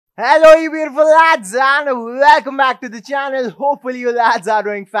Hello you beautiful lads and welcome back to the channel. Hopefully you lads are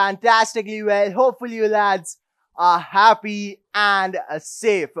doing fantastically well. Hopefully you lads are happy and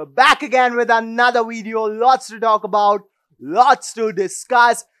safe. Back again with another video. Lots to talk about, lots to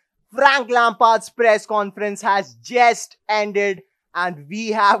discuss. Frank Lampard's press conference has just ended and we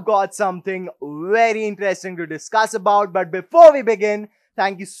have got something very interesting to discuss about. But before we begin,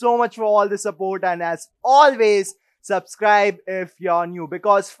 thank you so much for all the support, and as always, subscribe if you're new,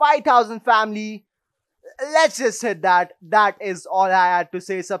 because 5,000 family, let's just hit that. That is all I had to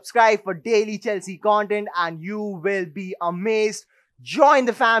say. Subscribe for daily Chelsea content and you will be amazed. Join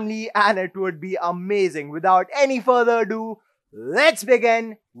the family and it would be amazing. Without any further ado, let's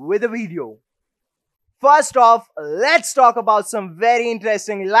begin with the video. First off, let's talk about some very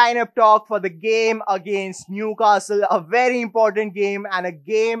interesting lineup talk for the game against Newcastle. A very important game and a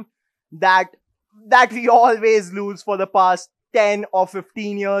game that we always lose for the past 10 or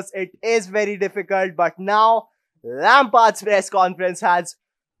 15 years. It is very difficult, but now Lampard's press conference has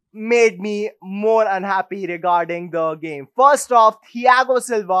made me more unhappy regarding the game. First off, Thiago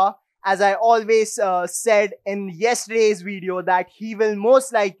Silva, as I always said in yesterday's video, that he will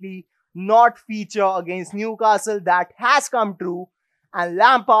most likely not feature against Newcastle. That has come true, and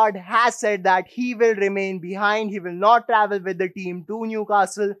Lampard has said that he will remain behind. He will not travel with the team to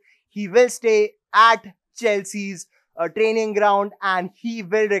Newcastle. He will stay at Chelsea's training ground and he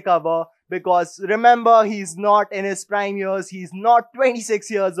will recover, because remember, he's not in his prime years. He's not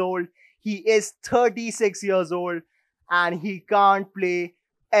 26 years old. He is 36 years old and he can't play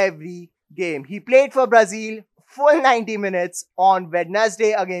every game. He played for Brazil full 90 minutes on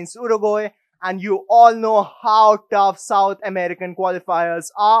Wednesday against Uruguay, and you all know how tough South American qualifiers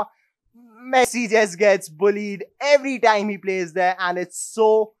are. Messi just gets bullied every time he plays there and it's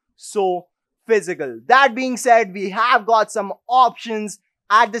so physical. That being said, we have got some options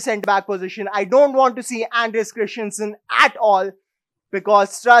at the centre-back position. I don't want to see Andreas Christensen at all,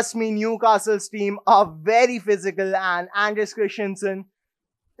 because trust me, Newcastle's team are very physical and Andreas Christensen,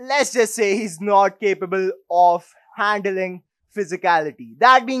 let's just say he's not capable of handling physicality.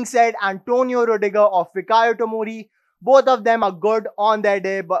 That being said, Antonio Rudiger or Fikayo Tomori, both of them are good on their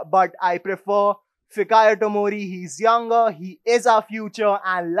day, but I prefer Fikayo Tomori. He's younger, he is our future,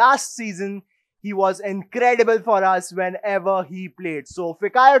 and last season he was incredible for us whenever he played. So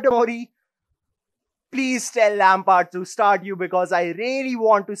Fikayo Tomori, please tell Lampard to start you, because I really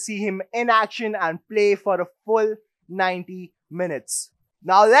want to see him in action and play for a full 90 minutes.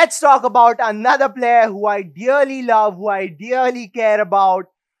 Now let's talk about another player who I dearly love, who I dearly care about,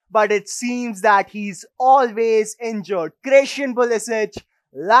 but it seems that he's always injured. Christian Pulisic.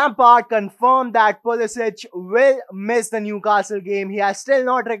 Lampard confirmed that Pulisic will miss the Newcastle game. He has still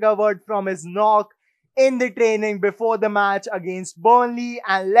not recovered from his knock in the training before the match against Burnley,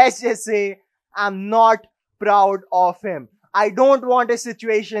 and let's just say I'm not proud of him. I don't want a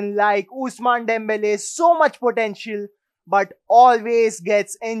situation like Ousmane Dembele, so much potential but always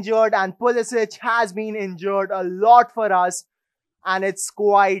gets injured, and Pulisic has been injured a lot for us and it's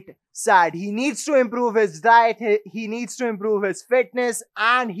quite sad. He needs to improve his diet, he needs to improve his fitness,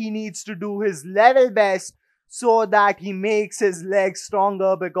 and he needs to do his level best so that he makes his legs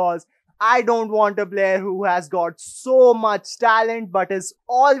stronger, because I don't want a player who has got so much talent but is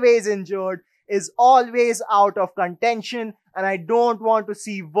always injured, is always out of contention, and I don't want to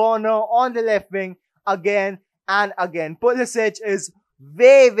see Werner on the left wing again and again. Pulisic is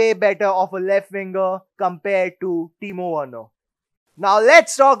way better of a left winger compared to Timo Werner. Now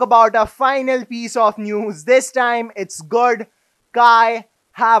let's talk about a final piece of news. This time it's good. Kai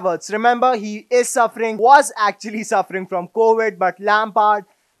Havertz. Remember, he was actually suffering from COVID, but Lampard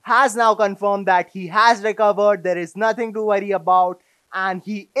has now confirmed that he has recovered. There is nothing to worry about and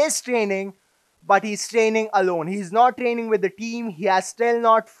he is training, but he's training alone. He's not training with the team. He has still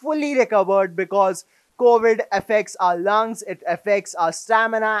not fully recovered, because COVID affects our lungs, it affects our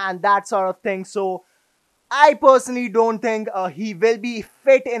stamina and that sort of thing. So I personally don't think he will be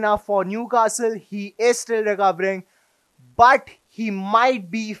fit enough for Newcastle. He is still recovering, but he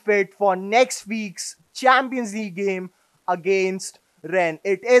might be fit for next week's Champions League game against Rennes.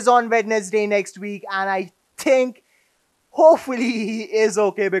 It is on Wednesday next week, and I think hopefully he is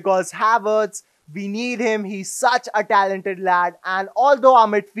okay, because Havertz, we need him. He's such a talented lad, and although our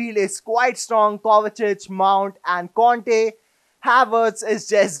midfield is quite strong, Kovacic, Mount and Conte, Havertz is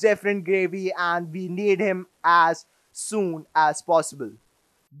just different gravy and we need him as soon as possible.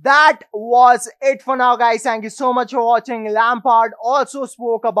 That was it for now, guys. Thank you so much for watching. Lampard also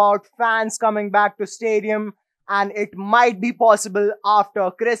spoke about fans coming back to stadium, and it might be possible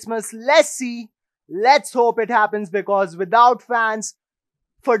after Christmas. Let's see. Let's hope it happens, because without fans,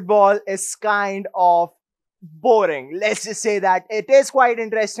 football is kind of boring. Let's just say that it is quite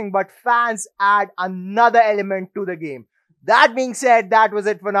interesting, but fans add another element to the game. That being said, that was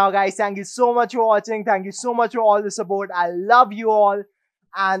it for now, guys. Thank you so much for watching. Thank you so much for all the support. I love you all.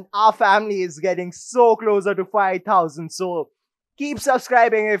 And our family is getting so closer to 5,000. So keep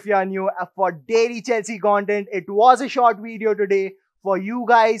subscribing if you're new for daily Chelsea content. It was a short video today for you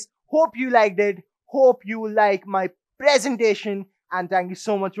guys. Hope you liked it. Hope you like my presentation. And thank you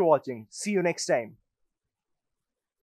so much for watching. See you next time.